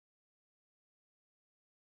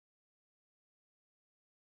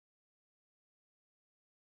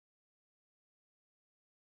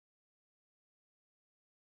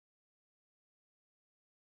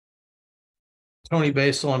Tony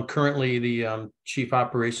Basile. I'm currently the Chief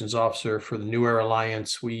Operations Officer for the NUAIR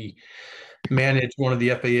Alliance. We manage one of the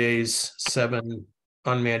FAA's 7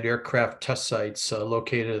 unmanned aircraft test sites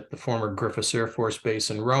located at the former Griffiths Air Force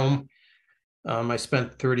Base in Rome. I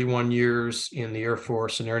spent 31 years in the Air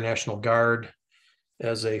Force and Air National Guard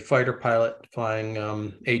as a fighter pilot flying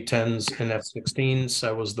A-10s and F-16s.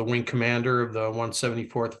 I was the wing commander of the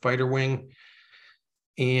 174th Fighter Wing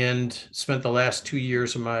and spent the last 2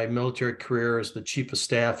 years of my military career as the chief of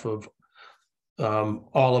staff of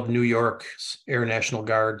all of New York's Air National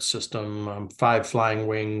Guard system, 5 flying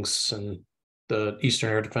wings and the Eastern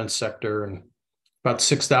Air Defense Sector, and about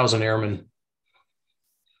 6,000 airmen.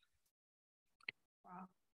 Wow.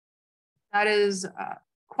 That is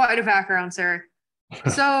quite a background, sir.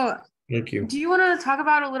 So Thank you. Do you want to talk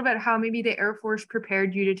about a little bit how maybe the Air Force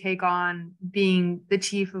prepared you to take on being the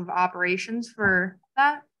chief of operations for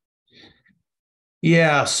that?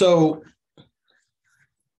 Yeah, so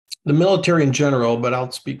the military in general, but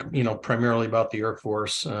I'll speak, primarily about the Air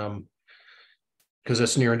Force because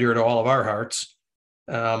that's near and dear to all of our hearts.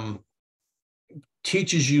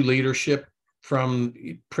 Teaches you leadership from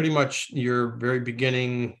pretty much your very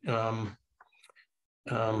beginning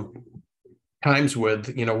times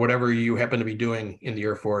with, whatever you happen to be doing in the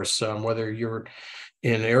Air Force, whether you're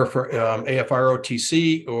in AFROTC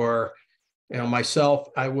or, myself.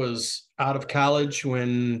 I was out of college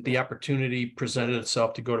when the opportunity presented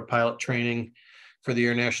itself to go to pilot training for the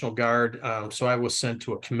Air National Guard. So I was sent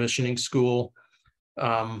to a commissioning school.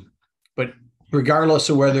 But regardless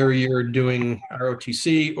of whether you're doing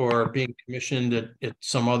ROTC or being commissioned at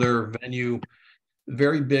some other venue,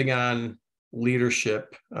 very big on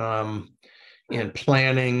leadership and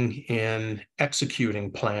planning and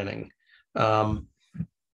executing planning,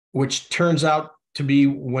 which turns out to be,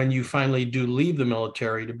 when you finally do leave the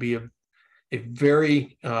military, to be a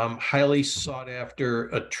very highly sought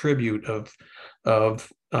after attribute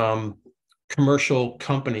of commercial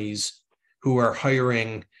companies who are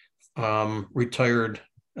hiring retired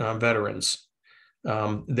veterans.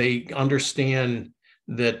 They understand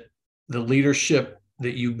that the leadership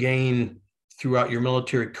that you gain throughout your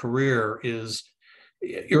military career is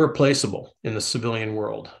irreplaceable in the civilian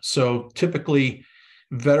world. So typically,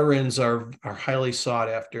 veterans are highly sought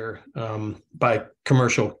after by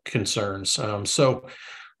commercial concerns. So,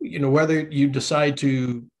 whether you decide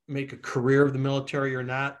to make a career of the military or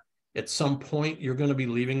not, at some point you're going to be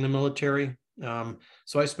leaving the military.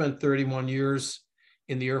 So I spent 31 years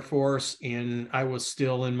in the Air Force, and I was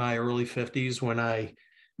still in my early 50s when I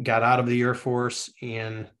got out of the Air Force.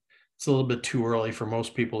 And it's a little bit too early for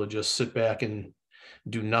most people to just sit back and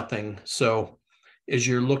do nothing. So as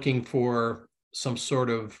you're looking for some sort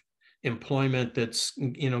of employment that's,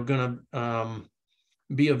 going to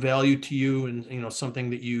be of value to you and, something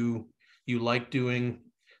that you like doing,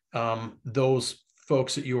 those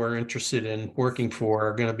folks that you are interested in working for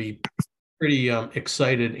are going to be pretty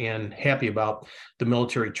excited and happy about the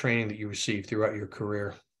military training that you receive throughout your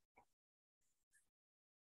career.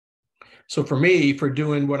 So for me, for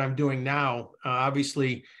doing what I'm doing now,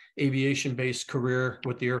 obviously aviation-based career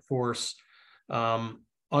with the Air Force,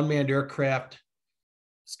 unmanned aircraft,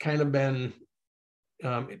 it's kind of been,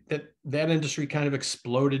 that industry kind of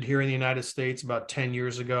exploded here in the United States about 10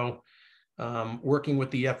 years ago. Working with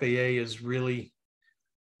the FAA is really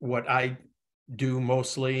what I do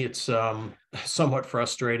mostly. It's somewhat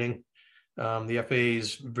frustrating. The FAA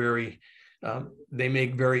is they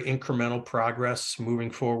make very incremental progress moving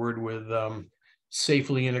forward with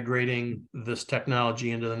safely integrating this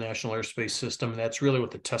technology into the national airspace system. That's really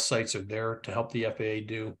what the test sites are there to help the FAA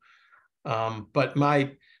do. But my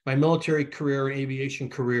military career and aviation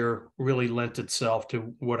career really lent itself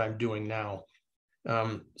to what I'm doing now.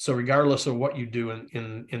 So regardless of what you do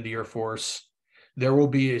in the Air Force, there will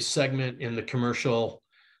be a segment in the commercial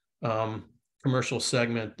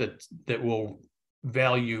segment that will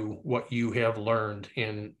value what you have learned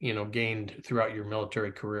and gained throughout your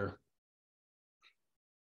military career.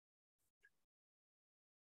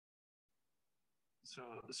 So,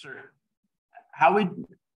 sir, how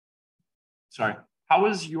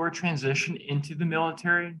was your transition into the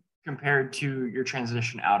military compared to your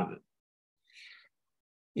transition out of it?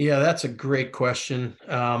 Yeah, that's a great question.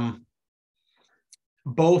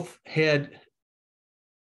 Both had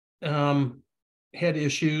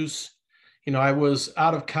issues. I was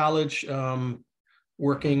out of college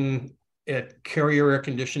working at Carrier Air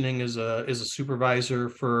Conditioning as a supervisor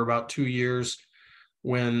for about 2 years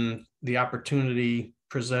when the opportunity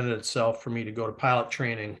presented itself for me to go to pilot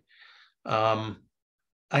training. I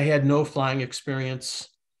had no flying experience.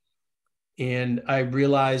 And I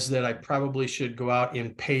realized that I probably should go out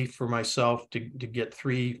and pay for myself to get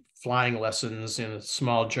 3 flying lessons in a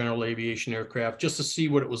small general aviation aircraft just to see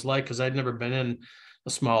what it was like, because I'd never been in a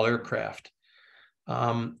small aircraft.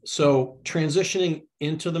 So transitioning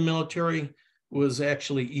into the military was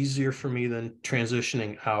actually easier for me than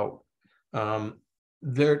transitioning out.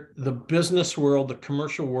 The business world, the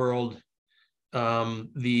commercial world,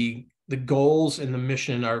 the goals and the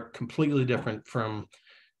mission are completely different from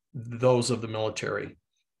those of the military.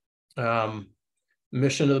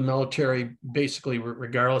 Mission of the military, basically,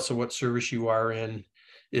 regardless of what service you are in,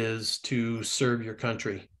 is to serve your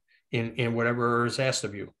country in whatever is asked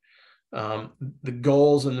of you. The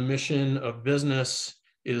goals and the mission of business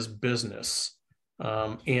is business.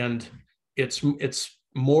 And it's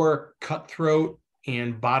more cutthroat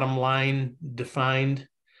and bottom line defined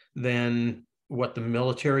than what the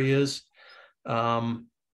military is.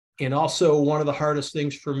 And also, one of the hardest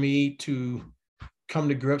things for me to come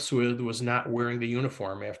to grips with was not wearing the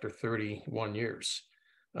uniform after 31 years.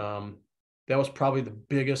 That was probably the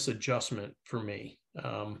biggest adjustment for me.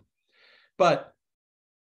 But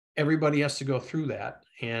everybody has to go through that.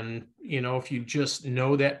 And, if you just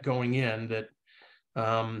know that going in, that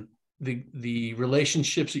the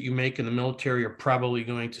relationships that you make in the military are probably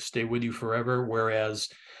going to stay with you forever, whereas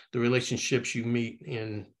the relationships you meet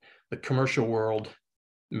in the commercial world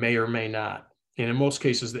may or may not. And in most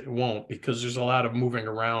cases, it won't, because there's a lot of moving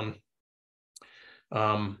around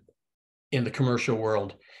in the commercial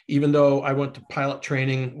world. Even though I went to pilot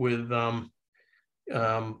training with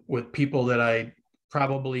people that I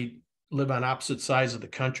probably live on opposite sides of the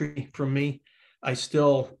country from me, I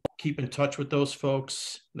still keep in touch with those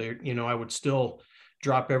folks. I would still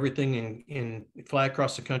drop everything and fly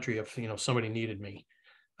across the country if somebody needed me.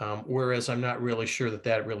 Whereas I'm not really sure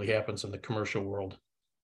that really happens in the commercial world.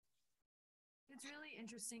 It's really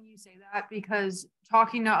interesting you say that, because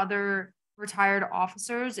talking to other retired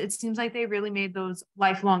officers, it seems like they really made those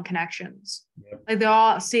lifelong connections. Yep. Like they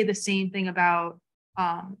all say the same thing about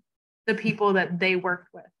the people that they worked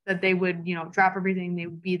with, that they would, drop everything, they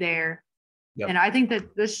would be there. Yep. And I think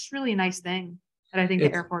that this is really a nice thing that I think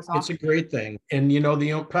the Air Force offers. It's a great thing. And,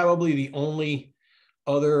 probably the only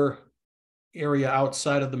other area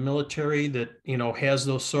outside of the military that, has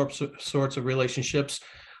those sorts of relationships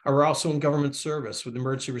are also in government service with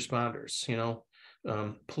emergency responders,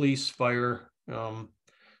 police, fire,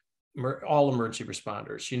 all emergency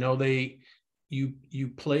responders. You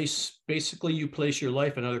place your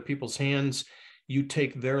life in other people's hands. You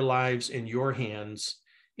take their lives in your hands,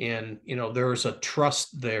 and there's a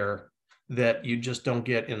trust there that you just don't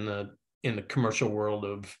get in the commercial world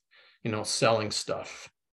of selling stuff.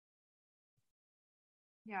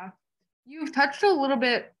 Yeah, you've touched a little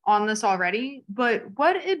bit on this already, but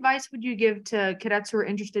what advice would you give to cadets who are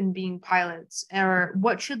interested in being pilots, or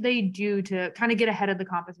what should they do to kind of get ahead of the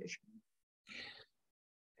competition?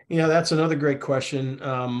 Yeah, that's another great question.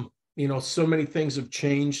 So many things have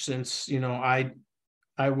changed since,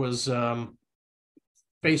 I was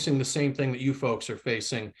facing the same thing that you folks are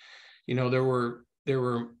facing. There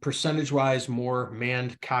were percentage-wise more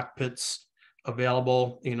manned cockpits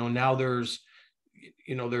available. Now there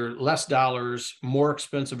are less dollars, more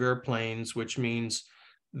expensive airplanes, which means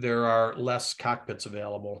there are less cockpits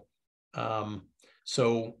available.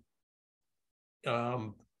 So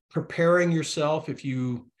preparing yourself, if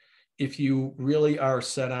you really are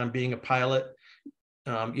set on being a pilot,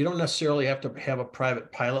 you don't necessarily have to have a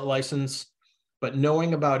private pilot license, but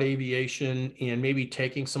knowing about aviation and maybe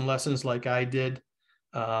taking some lessons like I did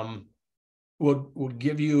will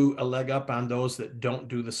give you a leg up on those that don't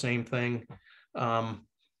do the same thing.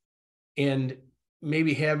 And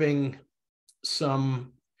maybe having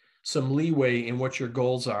some leeway in what your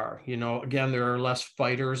goals are. Again, there are less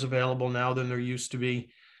fighters available now than there used to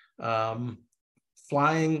be.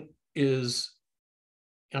 Flying is,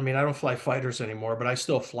 I don't fly fighters anymore, but I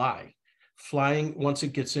still fly. Flying, once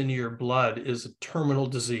it gets into your blood, is a terminal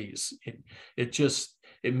disease.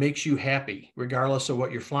 It makes you happy regardless of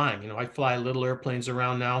what you're flying. I fly little airplanes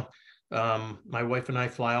around now. My wife and I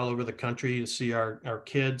fly all over the country to see our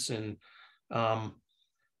kids. And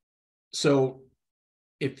so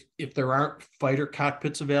if there aren't fighter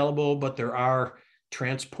cockpits available, but there are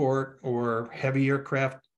transport or heavy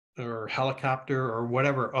aircraft or helicopter or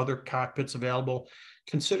whatever other cockpits available,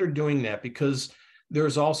 consider doing that, because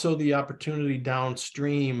there's also the opportunity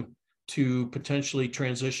downstream to potentially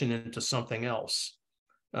transition into something else.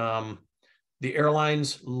 The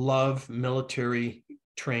airlines love military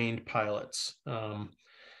trained pilots.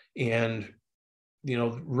 And,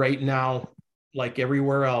 right now, like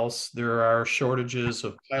everywhere else, there are shortages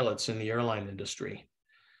of pilots in the airline industry.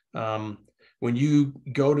 When you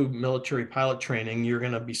go to military pilot training, you're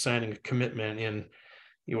going to be signing a commitment in,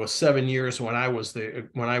 7 years. When I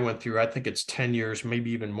went through, I think it's 10 years,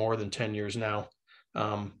 maybe even more than 10 years now.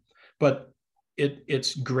 But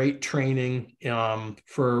it's great training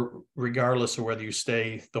for regardless of whether you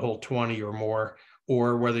stay the whole 20 or more,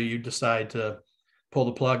 or whether you decide to pull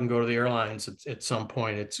the plug and go to the airlines at some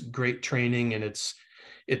point. It's great training, and it's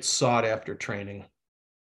sought after training.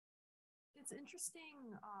 It's interesting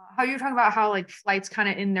how you're talking about how like flight's kind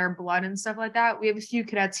of in their blood and stuff like that. We have a few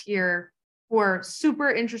cadets here who are super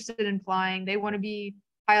interested in flying. They want to be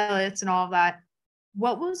pilots and all of that.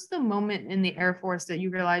 What was the moment in the Air Force that you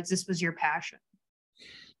realized this was your passion?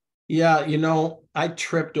 Yeah, I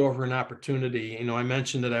tripped over an opportunity. I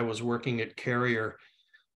mentioned that I was working at Carrier.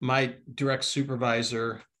 My direct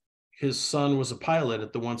supervisor, his son was a pilot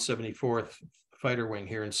at the 174th Fighter Wing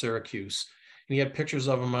here in Syracuse. And he had pictures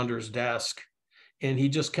of him under his desk. And he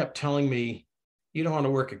just kept telling me, you don't want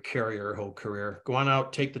to work at Carrier your whole career. Go on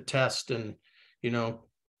out, take the test, and,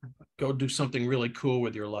 go do something really cool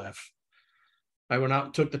with your life. I went out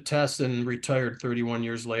and took the test and retired 31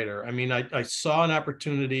 years later. I mean, I saw an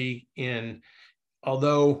opportunity in,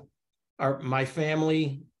 although my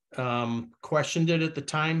family questioned it at the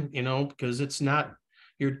time, because it's not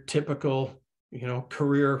your typical,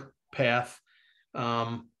 career path.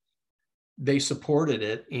 They supported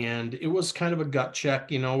it, and it was kind of a gut check,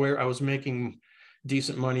 where I was making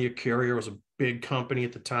decent money at Carrier. It was a big company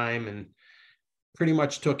at the time, and pretty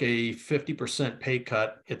much took a 50% pay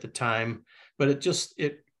cut at the time, but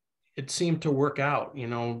it seemed to work out.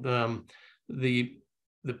 The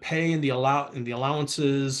pay and the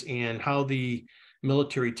allowances and how the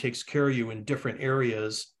military takes care of you in different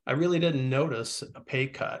areas. I really didn't notice a pay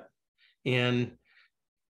cut, and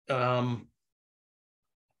I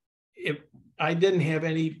didn't have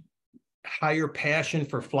any higher passion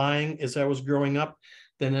for flying as I was growing up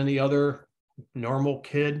than any other normal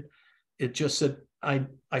kid. It just said, I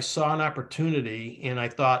saw an opportunity, and I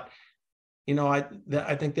thought, I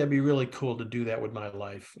think that'd be really cool to do that with my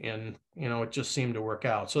life. And, it just seemed to work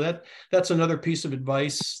out. So that's another piece of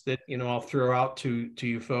advice that, I'll throw out to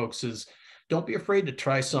you folks is, don't be afraid to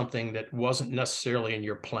try something that wasn't necessarily in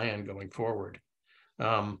your plan going forward.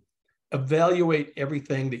 Evaluate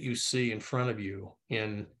everything that you see in front of you.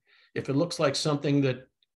 And if it looks like something that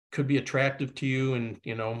could be attractive to you and,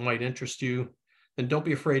 might interest you, then don't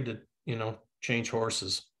be afraid to, change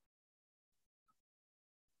horses.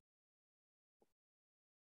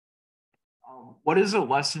 What is a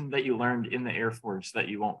lesson that you learned in the Air Force that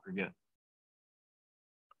you won't forget?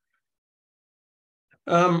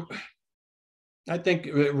 I think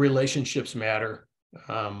relationships matter.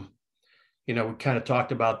 We kind of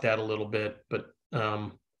talked about that a little bit, but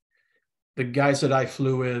the guys that I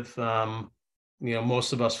flew with,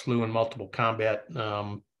 most of us flew in multiple combat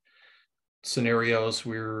scenarios.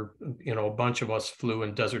 A bunch of us flew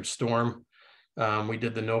in Desert Storm. We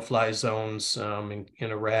did the no-fly zones in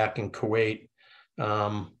Iraq and Kuwait.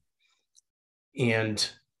 And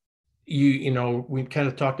we kind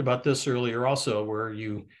of talked about this earlier also, where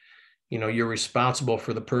you're responsible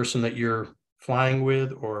for the person that you're flying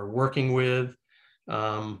with or working with.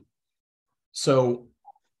 So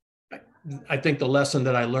I think the lesson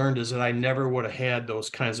that I learned is that I never would have had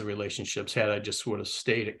those kinds of relationships had I just would have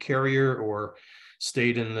stayed at Carrier or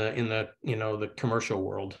stayed in the commercial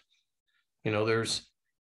world.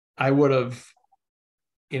 I would have,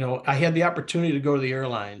 I had the opportunity to go to the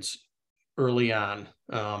airlines early on,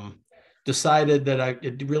 decided that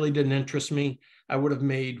it really didn't interest me. I would have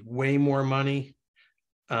made way more money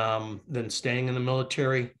than staying in the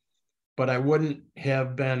military, but I wouldn't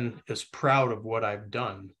have been as proud of what I've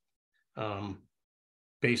done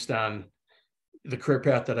based on the career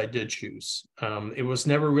path that I did choose. It was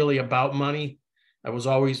never really about money. I was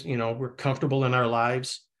always, we're comfortable in our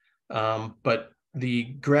lives, but the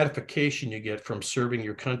gratification you get from serving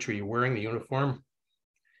your country, wearing the uniform,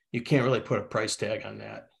 you can't really put a price tag on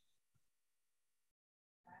that.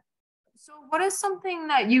 So what is something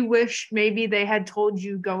that you wish maybe they had told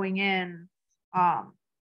you going in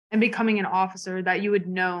and becoming an officer that you had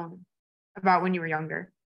known about when you were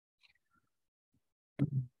younger?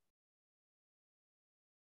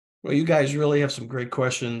 Well, you guys really have some great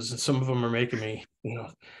questions, and some of them are making me,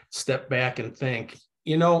 step back and think.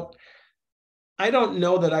 I don't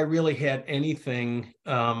know that I really had anything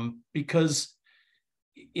because,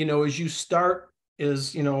 as you start,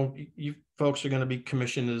 you folks are going to be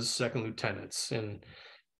commissioned as second lieutenants, and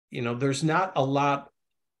there's not a lot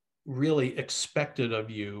really expected of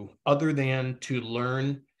you other than to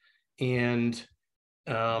learn and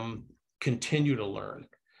continue to learn.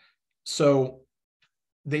 So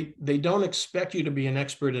they don't expect you to be an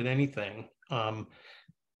expert at anything.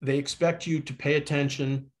 They expect you to pay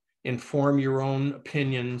attention, inform your own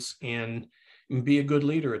opinions, and be a good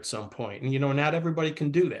leader at some point. And, not everybody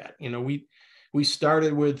can do that. We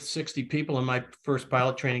started with 60 people in my first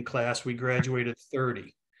pilot training class. We graduated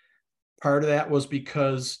 30. Part of that was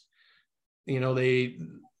because, they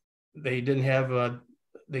didn't have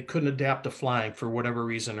they couldn't adapt to flying for whatever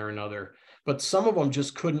reason or another. But some of them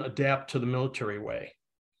just couldn't adapt to the military way.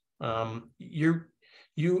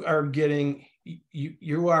 You are getting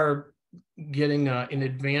an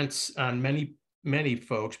advance on many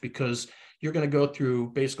folks, because you're going to go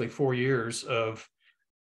through basically 4 years of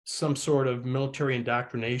some sort of military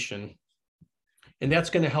indoctrination, and that's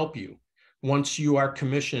going to help you. Once you are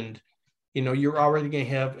commissioned, you're already going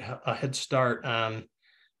to have a head start on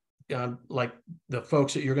like the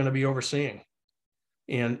folks that you're going to be overseeing,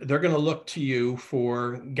 and they're going to look to you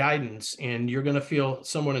for guidance, and you're going to feel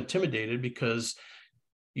somewhat intimidated because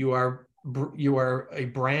you are a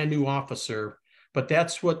brand new officer. But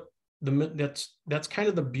that's kind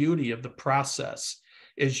of the beauty of the process.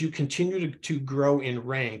 As you continue to grow in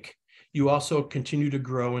rank, you also continue to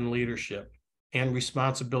grow in leadership and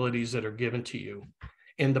responsibilities that are given to you,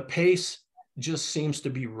 and the pace just seems to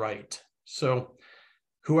be right. So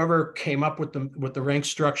whoever came up with the rank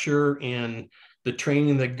structure and the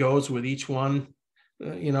training that goes with each one,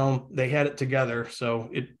 they had it together.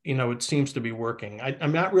 So it seems to be working.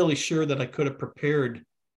 I'm not really sure that I could have prepared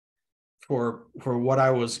for what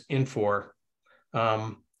I was in for.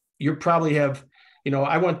 You probably have,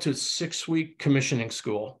 I went to 6-week commissioning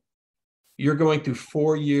school. You're going through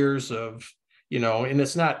 4 years of, and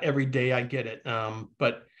it's not every day, I get it.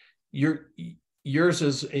 But yours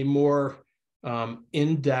is a more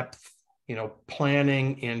in-depth,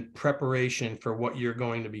 planning and preparation for what you're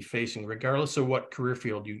going to be facing, regardless of what career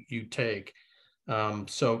field you take.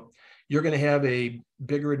 So you're going to have a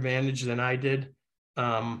bigger advantage than I did,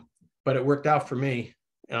 but it worked out for me.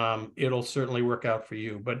 It'll certainly work out for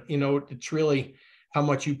you. But, it's really how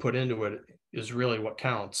much you put into it is really what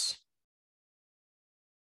counts.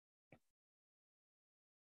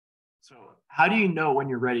 So how do you know when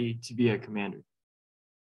you're ready to be a commander?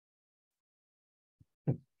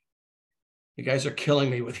 You guys are killing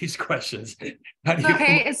me with these questions.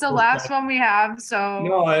 Okay, it's the last one we have. So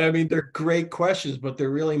no, I mean, they're great questions, but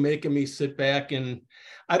they're really making me sit back, and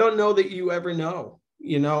I don't know that you ever know.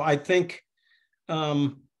 I think,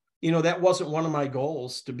 that wasn't one of my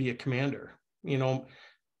goals to be a commander.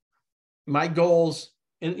 My goals,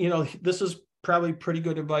 and this is probably pretty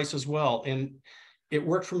good advice as well. And it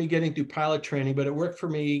worked for me getting through pilot training, but it worked for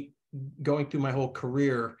me going through my whole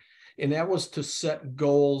career. And that was to set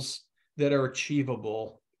goals that are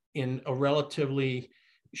achievable in a relatively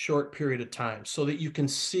short period of time, so that you can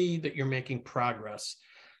see that you're making progress.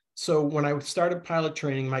 So when I started pilot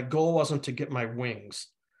training, my goal wasn't to get my wings.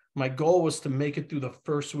 My goal was to make it through the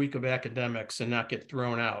first week of academics and not get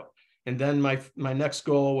thrown out. And then my next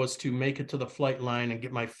goal was to make it to the flight line and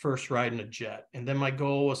get my first ride in a jet. And then my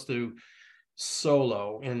goal was to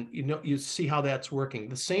solo. And you see how that's working.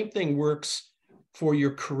 The same thing works for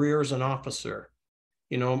your career as an officer.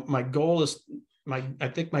 My goal is I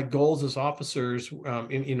think my goals as officers,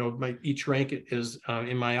 each rank is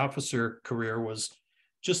in my officer career was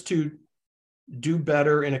just to do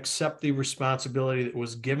better and accept the responsibility that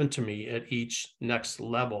was given to me at each next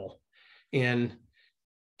level. And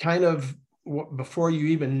kind of before you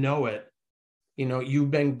even know it,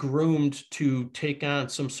 you've been groomed to take on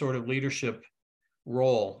some sort of leadership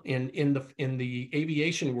role. In the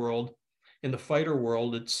aviation world, in the fighter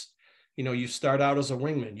world, it's, you start out as a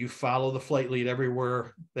wingman, you follow the flight lead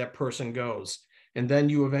everywhere that person goes. And then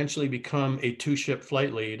you eventually become a 2-ship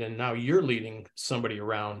flight lead, and now you're leading somebody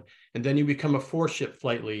around. And then you become a 4-ship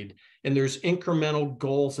flight lead. And there's incremental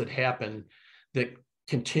goals that happen that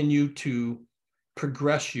continue to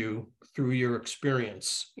progress you through your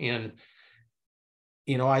experience. And,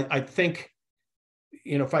 I think,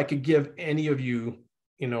 if I could give any of you,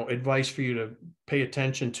 advice for you to pay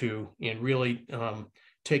attention to and really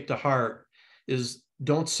take to heart, is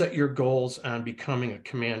don't set your goals on becoming a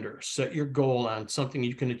commander. Set your goal on something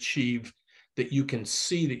you can achieve, that you can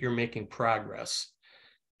see that you're making progress.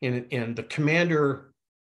 And the commander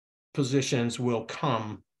positions will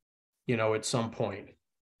come, at some point.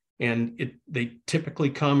 And they typically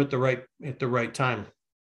come at the right time.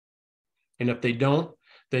 And if they don't,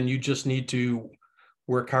 then you just need to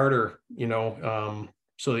work harder,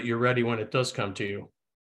 so that you're ready when it does come to you.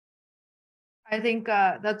 I think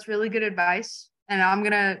that's really good advice. And I'm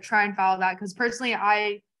going to try and follow that, because personally,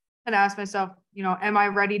 I kind of ask myself, am I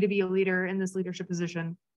ready to be a leader in this leadership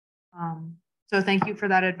position? So thank you for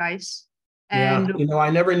that advice. Yeah, And you know, I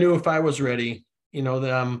never knew if I was ready, you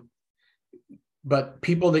know, but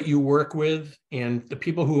people that you work with and the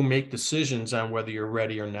people who make decisions on whether you're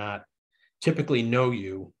ready or not typically know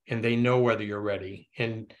you, and they know whether you're ready.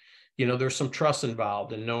 And, you know, there's some trust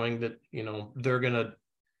involved in knowing that, you know,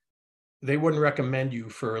 they wouldn't recommend you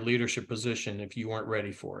for a leadership position if you weren't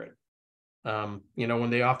ready for it. You know, when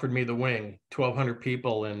they offered me the wing, 1,200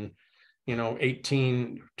 people and, you know,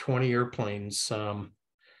 18, 20 airplanes,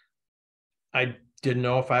 I didn't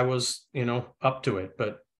know if I was, you know, up to it,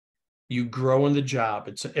 but you grow in the job.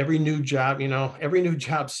 It's every new job, you know, every new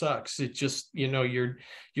job sucks. It just, you know, you're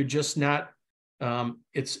just not,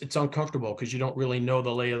 it's uncomfortable because you don't really know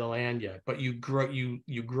the lay of the land yet, but you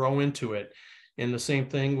grow into it. And the same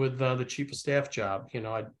thing with the chief of staff job, you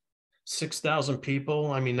know, 6,000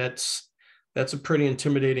 people. I mean, that's a pretty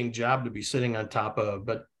intimidating job to be sitting on top of,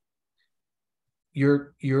 but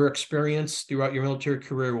your experience throughout your military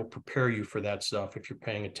career will prepare you for that stuff if you're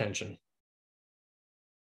paying attention.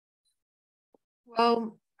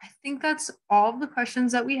 well, I think that's all of the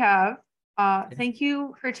questions that we have. Thank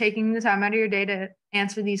you for taking the time out of your day to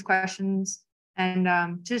answer these questions and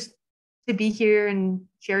just to be here and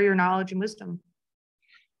share your knowledge and wisdom.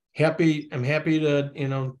 I'm happy to, you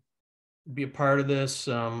know, be a part of this.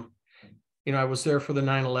 You know, I was there for the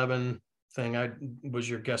 9/11 thing. I was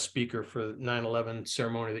your guest speaker for the 9/11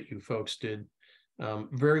 ceremony that you folks did.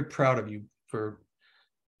 Very proud of you for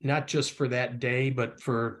not just for that day, but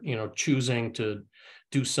for, you know, choosing to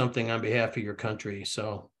do something on behalf of your country.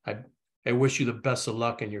 So I wish you the best of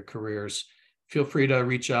luck in your careers. Feel free to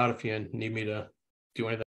reach out if you need me to do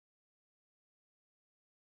anything.